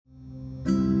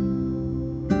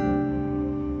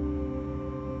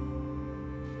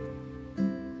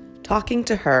Talking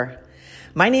to Her.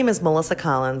 My name is Melissa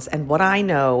Collins, and what I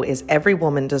know is every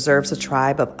woman deserves a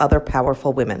tribe of other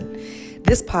powerful women.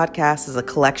 This podcast is a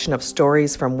collection of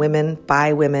stories from women,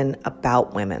 by women,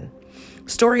 about women.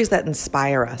 Stories that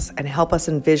inspire us and help us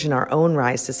envision our own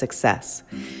rise to success.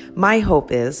 My hope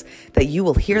is that you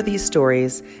will hear these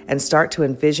stories and start to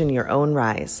envision your own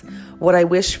rise. What I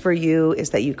wish for you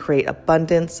is that you create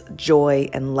abundance, joy,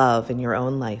 and love in your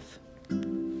own life.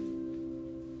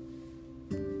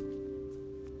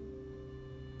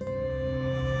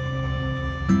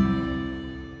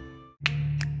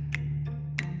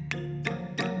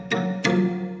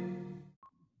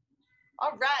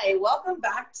 All right, welcome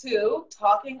back to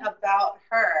Talking About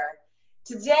Her.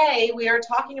 Today, we are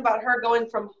talking about her going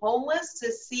from homeless to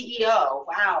CEO.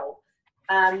 Wow.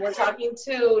 We're talking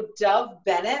to Dove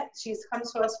Bennet. She's come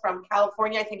to us from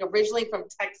California, I think originally from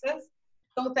Texas.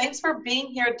 So thanks for being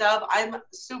here, Dove. I'm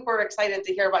super excited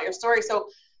to hear about your story. So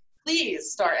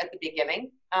please start at the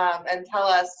beginning and tell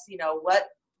us,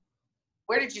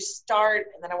 where did you start?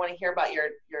 And then I want to hear about your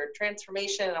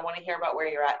transformation, and I want to hear about where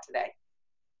you're at today.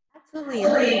 Absolutely.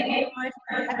 Thank you so much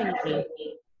for having me.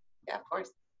 Yeah, of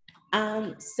course.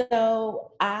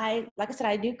 So like I said,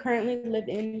 I do currently live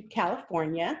in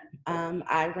California.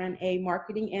 I run a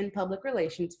marketing and public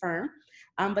relations firm,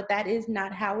 but that is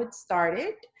not how it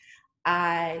started.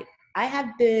 I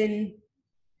have been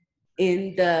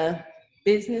in the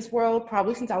business world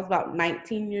probably since I was about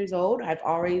 19 years old. I've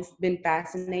always been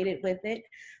fascinated with it.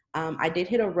 I did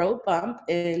hit a road bump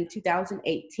in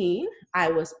 2018. I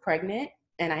was pregnant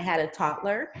and I had a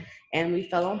toddler, and we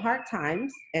fell on hard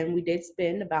times, and we did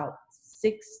spend about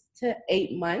 6 to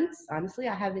 8 months, honestly,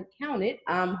 I haven't counted,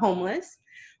 homeless.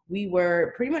 We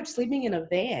were pretty much sleeping in a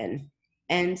van.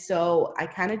 And so I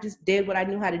kind of just did what I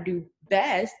knew how to do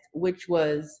best, which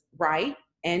was write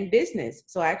and business.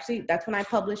 So actually, that's when I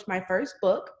published my first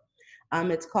book.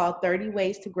 It's called 30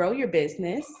 Ways to Grow Your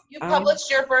Business. You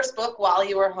published your first book while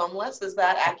you were homeless. Is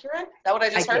that accurate? Is that what I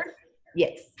just heard?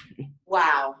 Yes.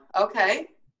 Wow. Okay.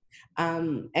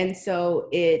 And so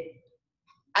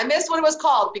I missed what it was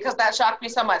called because that shocked me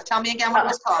so much. Tell me again what it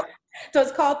was called. So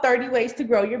it's called 30 Ways to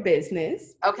Grow Your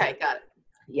Business. Okay, got it.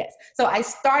 Yes. So I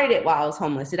started it while I was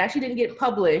homeless. It actually didn't get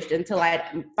published until I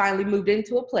finally moved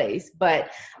into a place,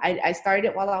 but I started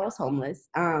it while I was homeless.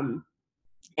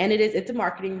 And it's a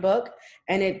marketing book,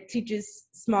 and it teaches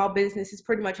small businesses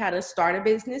pretty much how to start a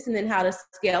business and then how to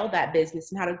scale that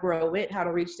business and how to grow it, how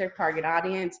to reach their target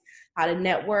audience, how to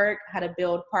network, how to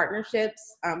build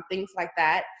partnerships, things like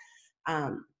that.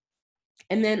 And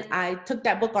then I took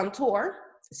that book on tour.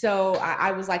 So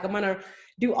I was like, I'm going to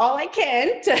do all I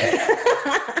can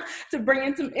to bring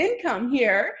in some income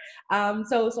here.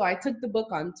 So I took the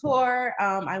book on tour.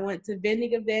 I went to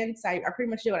vending events. I pretty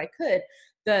much did what I could.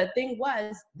 The thing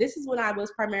was, this is when I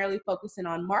was primarily focusing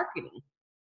on marketing.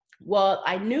 Well,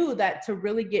 I knew that to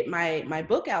really get my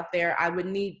book out there, I would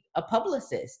need a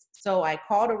publicist. So I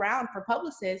called around for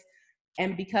publicists,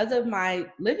 and because of my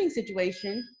living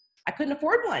situation, I couldn't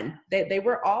afford one. They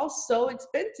were all so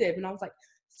expensive. And I was like,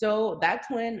 so that's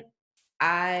when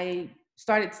I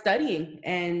started studying,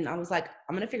 and I was like,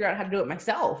 I'm going to figure out how to do it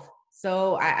myself.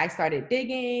 So I started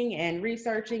digging and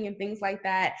researching and things like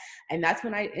that. And that's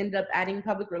when I ended up adding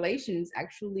public relations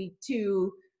actually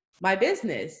to my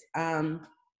business.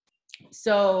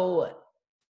 So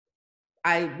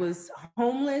I was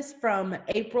homeless from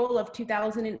April of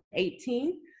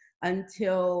 2018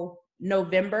 until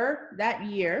November that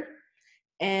year.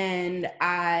 And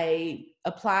I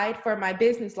applied for my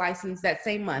business license that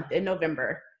same month in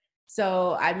November.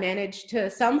 So I managed to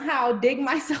somehow dig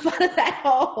myself out of that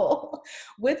hole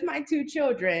with my 2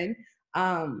 children,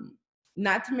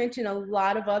 not to mention a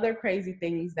lot of other crazy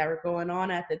things that were going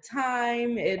on at the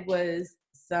time. It was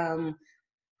some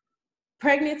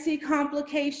pregnancy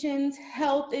complications,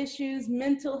 health issues,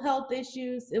 mental health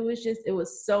issues. It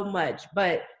was so much.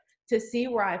 But to see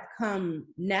where I've come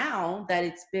now, that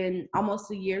it's been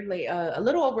almost a year later, a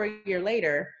little over a year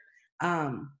later,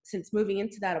 since moving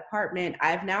into that apartment,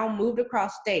 I've now moved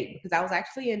across state because I was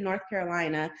actually in North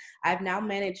Carolina. I've now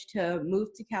managed to move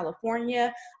to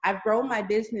California. I've grown my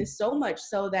business so much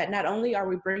so that not only are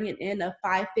we bringing in a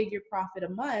 5-figure profit a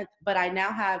month, but I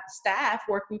now have staff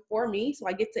working for me. So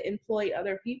I get to employ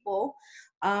other people.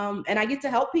 And I get to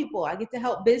help people. I get to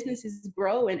help businesses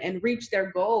grow and reach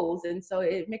their goals. And so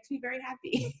it makes me very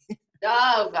happy.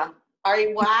 Dove,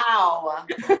 wow.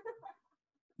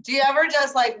 Do you ever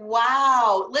just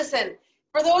wow? Listen,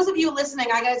 for those of you listening,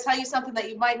 I got to tell you something that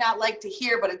you might not like to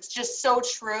hear, but it's just so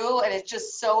true. And it's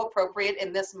just so appropriate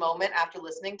in this moment after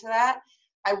listening to that.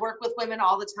 I work with women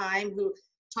all the time who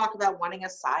talk about wanting a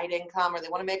side income or they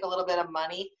want to make a little bit of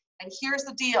money. And here's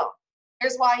the deal.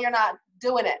 Here's why you're not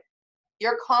doing it.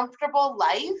 Your comfortable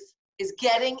life is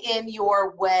getting in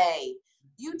your way.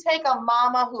 You take a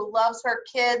mama who loves her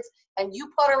kids and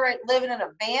you put her living in a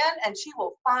van and she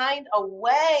will find a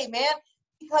way, man,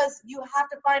 because you have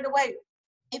to find a way.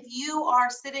 If you are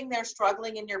sitting there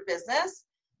struggling in your business,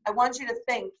 I want you to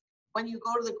think, when you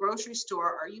go to the grocery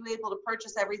store, are you able to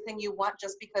purchase everything you want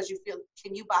just because you feel,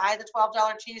 can you buy the $12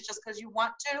 cheese just because you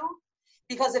want to?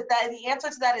 Because if that, the answer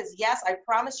to that is yes, I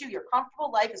promise you, your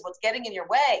comfortable life is what's getting in your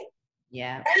way.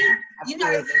 Yeah. Right? You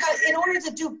know, in order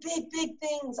to do big, big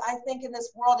things, I think, in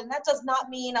this world, and that does not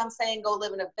mean I'm saying go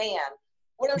live in a van.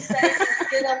 What I'm saying is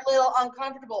get a little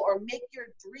uncomfortable or make your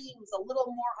dreams a little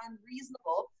more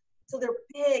unreasonable so they're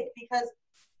big. Because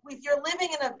if you're living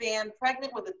in a van,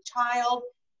 pregnant with a child,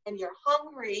 and you're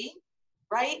hungry,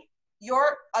 right?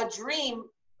 A dream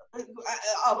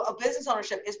of a business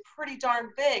ownership is pretty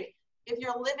darn big. If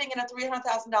you're living in a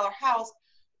 $300,000 house,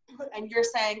 and you're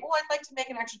saying, oh, I'd like to make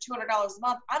an extra $200 a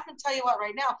month, I'm going to tell you what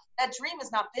right now, that dream is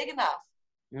not big enough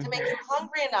to make you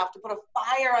hungry enough, to put a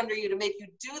fire under you, to make you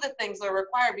do the things that are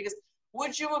required. Because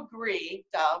would you agree,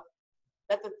 Dove,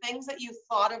 that the things that you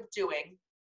thought of doing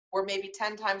were maybe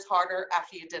 10 times harder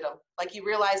after you did them? Like you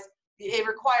realized it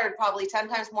required probably 10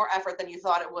 times more effort than you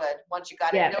thought it would once you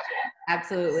got into it.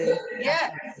 Absolutely.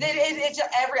 Yeah.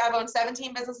 I've owned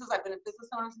 17 businesses. I've been a business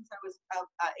owner since I was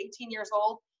 18 years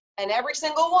old. And every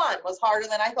single one was harder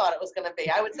than I thought it was going to be.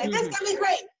 I would say, this is going to be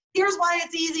great. Here's why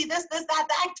it's easy. This, that,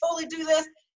 I totally do this.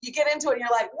 You get into it and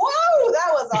you're like, whoa, that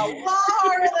was a lot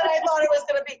harder than I thought it was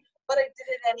going to be. But I did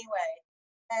it anyway.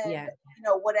 And, you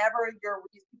know, whatever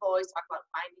people always talk about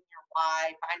finding your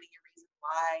why, finding your reason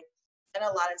why. And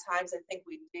a lot of times I think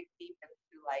we dig deep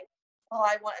into like, oh,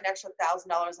 I want an extra $1,000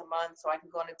 a month so I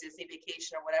can go on a Disney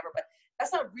vacation or whatever. But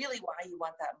that's not really why you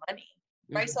want that money.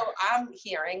 Right. So I'm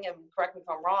hearing, and correct me if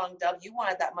I'm wrong, Dove, you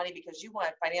wanted that money because you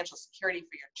wanted financial security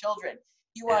for your children.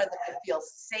 You wanted them to feel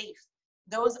safe.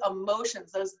 Those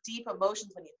emotions, those deep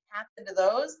emotions, when you tap into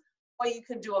those, well, you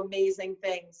can do amazing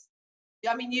things.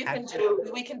 I mean,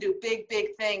 we can do big,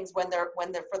 big things when they're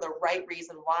for the right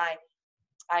reason why.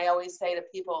 I always say to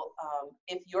people,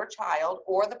 if your child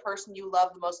or the person you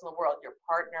love the most in the world, your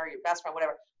partner, your best friend,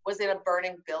 whatever, was in a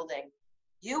burning building,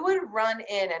 you would run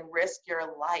in and risk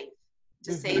your life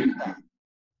to save them.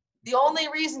 The only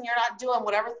reason you're not doing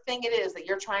whatever thing it is that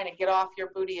you're trying to get off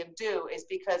your booty and do is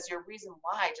because your reason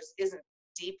why just isn't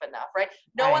deep enough, right?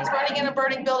 No one's running in a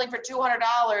burning building for $200.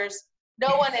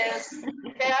 No one is.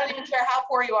 Okay, I don't even care how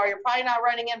poor you are. You're probably not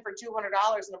running in for $200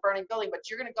 in a burning building, but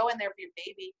you're going to go in there for your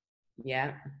baby.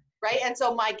 Yeah. Right. And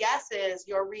so my guess is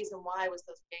your reason why was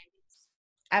those babies.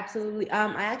 Absolutely.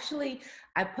 I'm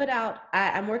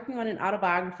working on an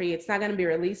autobiography. It's not going to be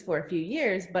released for a few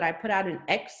years, but I put out an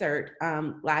excerpt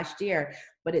last year,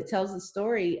 but it tells the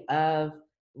story of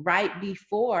right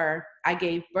before I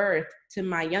gave birth to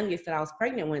my youngest that I was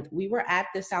pregnant with. We were at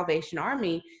the Salvation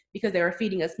Army because they were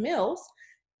feeding us meals,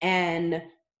 and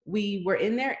we were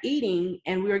in there eating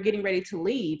and we were getting ready to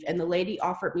leave, and the lady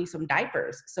offered me some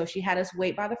diapers. So she had us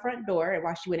wait by the front door and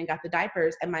while she went and got the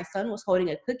diapers, and my son was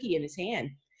holding a cookie in his hand.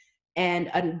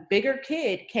 And a bigger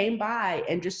kid came by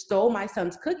and just stole my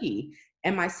son's cookie.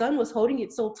 And my son was holding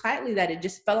it so tightly that it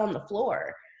just fell on the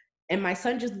floor. And my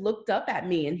son just looked up at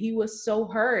me and he was so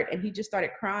hurt and he just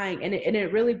started crying. And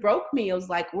it really broke me. It was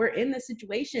like, we're in this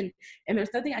situation and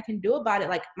there's nothing I can do about it.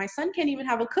 Like, my son can't even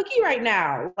have a cookie right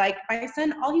now. Like, my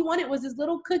son, all he wanted was his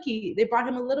little cookie. They brought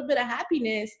him a little bit of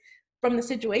happiness from the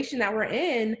situation that we're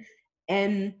in.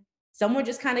 And someone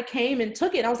just kind of came and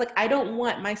took it. I was like, I don't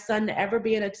want my son to ever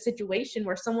be in a situation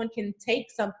where someone can take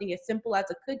something as simple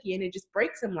as a cookie and it just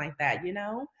breaks him like that, you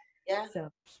know? Yeah. So.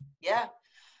 Yeah.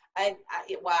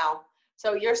 Wow.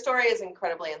 So your story is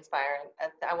incredibly inspiring.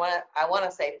 I want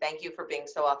to say thank you for being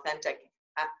so authentic.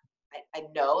 I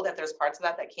know that there's parts of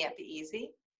that can't be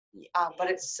easy, but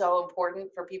it's so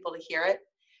important for people to hear it.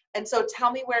 And so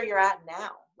tell me where you're at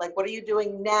now. Like, what are you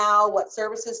doing now? What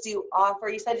services do you offer?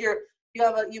 You said you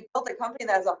built a company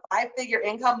that has a 5-figure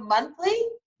income monthly.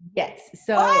 Yes.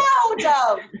 So. Wow,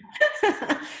 Dove.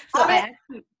 So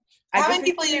how many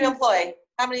people do you employ?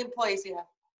 How many employees do you have?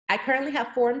 I currently have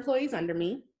 4 employees under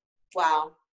me.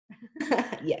 Wow.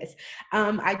 Yes.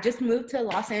 I just moved to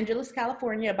Los Angeles,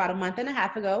 California about a month and a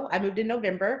half ago. I moved in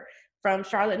November from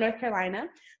Charlotte, North Carolina.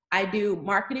 I do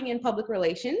marketing and public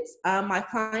relations. My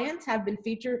clients have been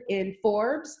featured in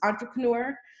Forbes,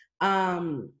 Entrepreneur,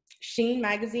 Sheen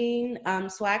Magazine,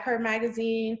 Swag Her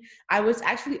Magazine. I was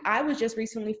just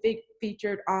recently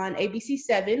featured on ABC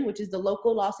 7, which is the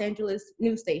local Los Angeles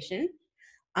news station.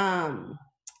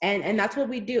 And that's what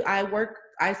we do.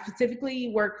 I specifically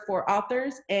work for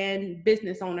authors and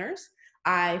business owners.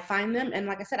 I find them, and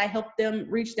like I said, I help them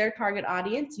reach their target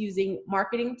audience using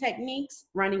marketing techniques,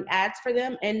 running ads for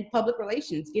them, and public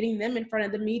relations, getting them in front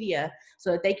of the media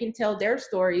so that they can tell their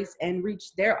stories and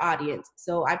reach their audience.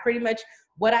 So I pretty much,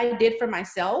 what I did for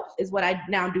myself is what I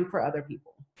now do for other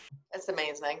people. It's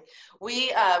amazing.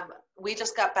 We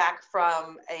just got back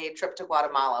from a trip to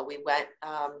Guatemala. We went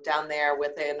down there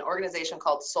with an organization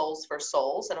called Souls for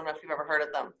Souls. I don't know if you've ever heard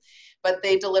of them, but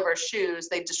they deliver shoes.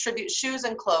 They distribute shoes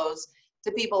and clothes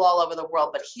to people all over the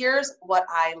world. But here's what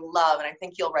I love, and I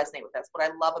think you'll resonate with this. What I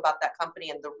love about that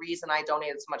company, and the reason I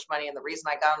donated so much money, and the reason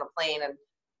I got on a plane and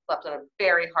slept on a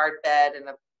very hard bed in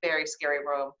a very scary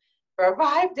room for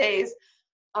 5 days,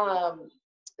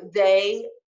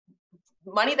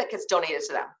 money that gets donated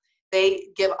to them, they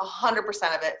give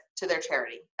 100% of it to their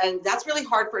charity. And that's really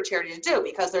hard for a charity to do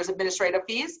because there's administrative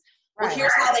fees. Well, Right.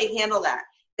 here's how they handle that.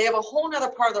 They have a whole nother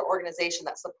part of their organization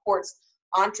that supports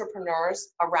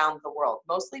entrepreneurs around the world,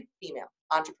 mostly female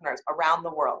entrepreneurs around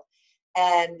the world.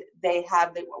 And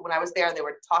when I was there, they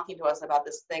were talking to us about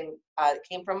this thing that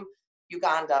came from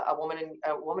Uganda. A woman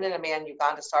and a man in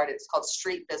Uganda started. It's called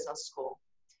Street Business School.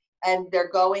 And they're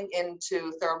going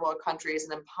into third world countries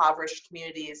and impoverished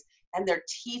communities, and they're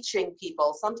teaching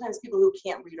people, sometimes people who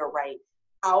can't read or write,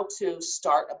 how to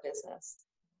start a business.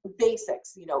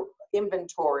 Basics,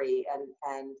 inventory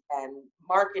and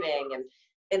marketing,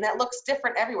 and that looks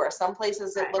different everywhere. Some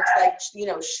places it looks like,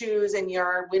 shoes in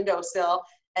your windowsill,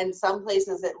 and some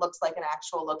places it looks like an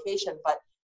actual location. But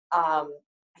I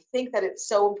think that it's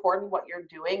so important what you're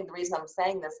doing. The reason I'm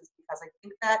saying this is because I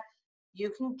think that you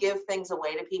can give things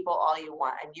away to people all you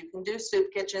want, and you can do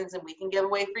soup kitchens, and we can give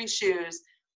away free shoes.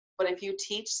 But if you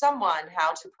teach someone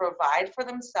how to provide for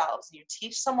themselves, you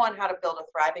teach someone how to build a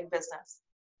thriving business,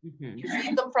 you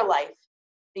feed them for life.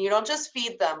 And you don't just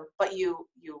feed them, but you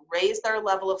raise their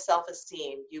level of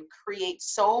self-esteem. You create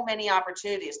so many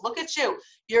opportunities. Look at you.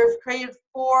 You've created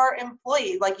 4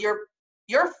 employees. Like you're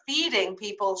feeding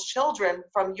people's children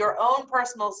from your own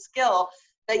personal skill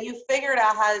that you figured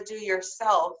out how to do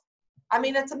yourself. I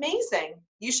mean, it's amazing.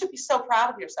 You should be so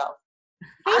proud of yourself.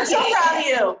 I'm so proud of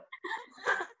you.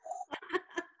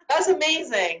 That's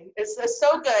amazing. It's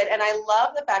so good. And I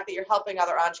love the fact that you're helping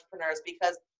other entrepreneurs,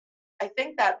 because I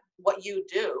think that what you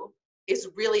do is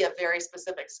really a very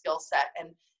specific skill set.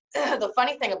 And the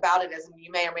funny thing about it is, and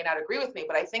you may or may not agree with me,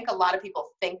 but I think a lot of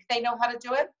people think they know how to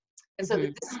do it. And so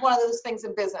this is one of those things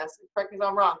in business, correct me if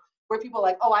I'm wrong, where people are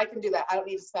like, oh, I can do that. I don't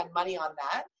need to spend money on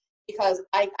that because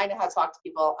I know how to talk to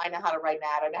people. I know how to write an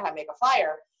ad. I know how to make a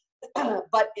flyer.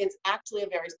 But it's actually a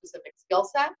very specific skill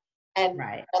set. And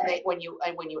when you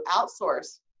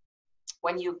outsource,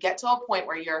 when you get to a point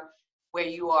where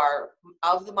you are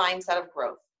of the mindset of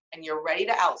growth and you're ready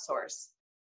to outsource,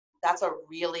 that's a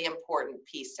really important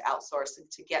piece to outsource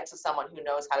and to get to someone who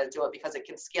knows how to do it, because it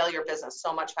can scale your business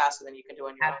so much faster than you can do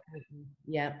on your own.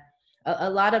 Yeah. A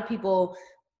lot of people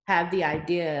have the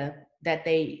idea that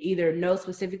they either know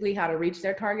specifically how to reach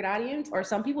their target audience, or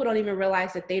some people don't even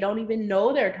realize that they don't even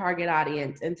know their target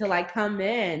audience until I come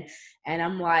in and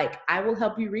I'm like, I will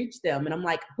help you reach them. And I'm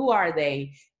like, who are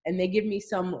they? And they give me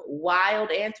some wild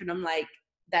answer. And I'm like,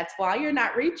 that's why you're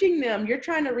not reaching them. You're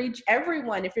trying to reach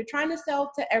everyone. If you're trying to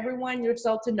sell to everyone, you'll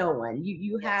sell to no one.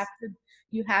 You have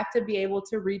to be able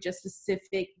to reach a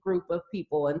specific group of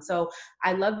people. And so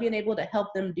I love being able to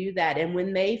help them do that. And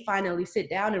when they finally sit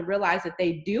down and realize that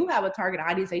they do have a target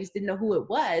audience, they just didn't know who it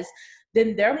was,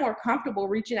 then they're more comfortable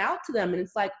reaching out to them. And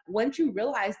it's like, once you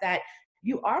realize that,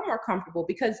 you are more comfortable,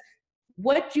 because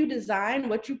what you design,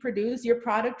 what you produce, your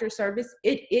product or service,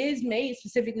 it is made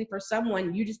specifically for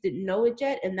someone. You just didn't know it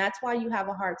yet. And that's why you have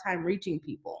a hard time reaching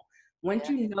people. Once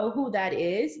you know who that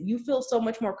is, you feel so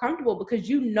much more comfortable because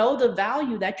you know the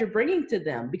value that you're bringing to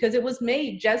them, because it was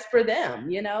made just for them,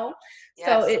 Yes.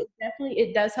 So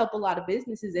it does help a lot of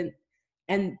businesses.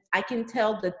 And I can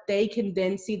tell that they can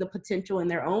then see the potential in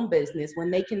their own business when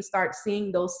they can start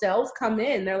seeing those sales come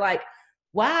in. They're like,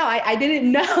 wow, I didn't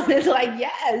know. It's like,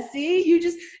 yeah, see,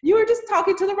 you were just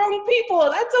talking to the wrong people.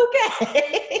 That's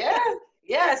okay.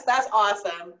 Yes, that's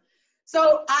awesome.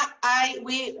 So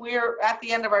we're at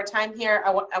the end of our time here.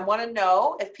 I want to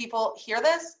know if people hear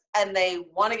this and they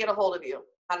want to get a hold of you.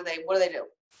 What do they do?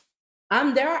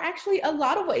 There are actually a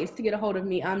lot of ways to get a hold of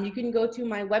me. You can go to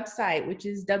my website, which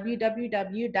is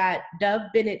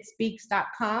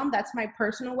www.dovebennetspeaks.com. That's my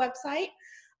personal website.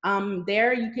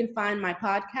 There you can find my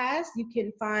podcast. You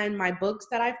can find my books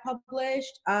that I've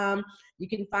published. You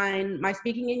can find my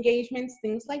speaking engagements,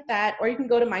 things like that. Or you can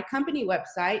go to my company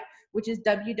website, which is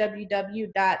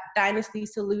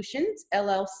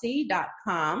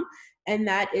www.dynastysolutionsllc.com. And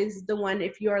that is the one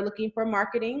if you are looking for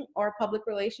marketing or public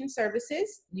relations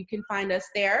services, you can find us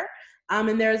there.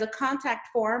 And there's a contact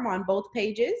form on both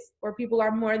pages where people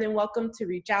are more than welcome to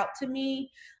reach out to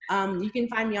me. You can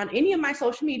find me on any of my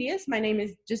social medias. My name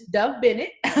is just Dove Bennet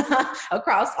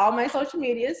across all my social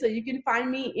medias. So you can find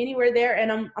me anywhere there.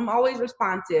 And I'm always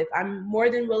responsive. I'm more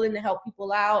than willing to help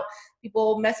people out.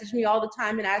 People message me all the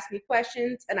time and ask me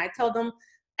questions. And I tell them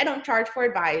I don't charge for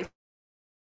advice.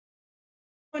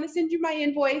 I'm going to send you my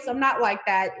invoice. I'm not like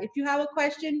that. If you have a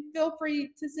question, feel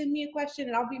free to send me a question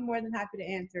and I'll be more than happy to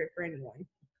answer it for anyone.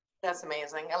 That's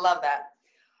amazing. I love that.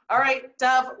 All right,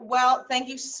 Dove. Well, thank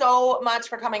you so much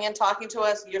for coming and talking to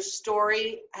us. Your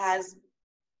story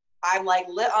I'm like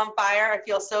lit on fire. I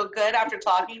feel so good after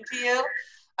talking to you.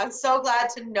 I'm so glad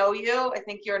to know you. I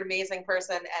think you're an amazing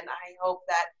person. And I hope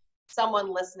that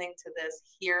someone listening to this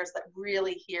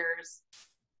really hears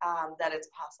that it's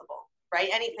possible, right?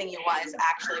 Anything you want is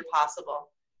actually possible.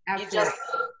 Absolutely.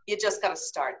 You just got to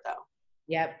start though.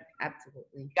 Yep,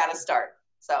 absolutely. You got to start.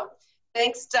 So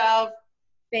thanks, Dove.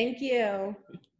 Thank you.